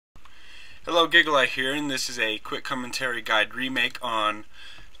Hello, Giggle here, and this is a quick commentary guide remake on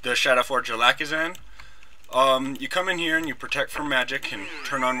the Shadowforge Ihlakhizan. You come in here and you protect from magic and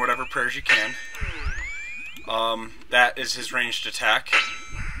turn on whatever prayers you can. That is his ranged attack.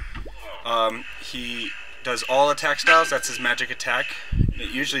 He does all attack styles, that's his magic attack. It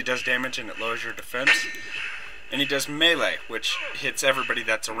usually does damage and it lowers your defense. And he does melee, which hits everybody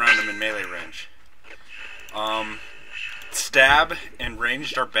that's around him in melee range. Stab and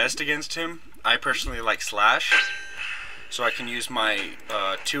ranged are best against him. I personally like slash, so I can use my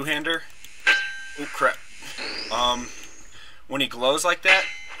two-hander. Oh crap. When he glows like that,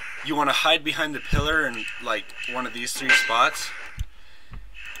 you want to hide behind the pillar in like one of these three spots,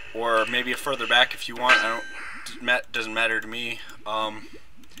 or maybe further back if you want. Doesn't matter to me.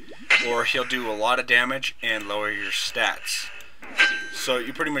 Or he'll do a lot of damage and lower your stats. So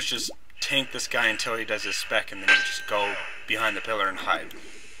you pretty much just tank this guy until he does his spec, and then you just go behind the pillar and hide.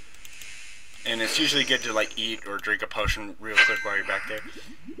 And it's usually good to like eat or drink a potion real quick while you're back there.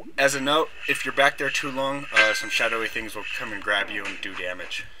 As a note, if you're back there too long, some shadowy things will come and grab you and do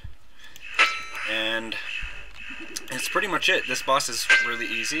damage. And it's pretty much it. This boss is really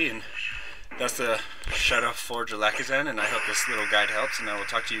easy, and that's the Shadowforge Ihlakhizan, and I hope this little guide helps, and I will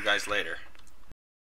talk to you guys later.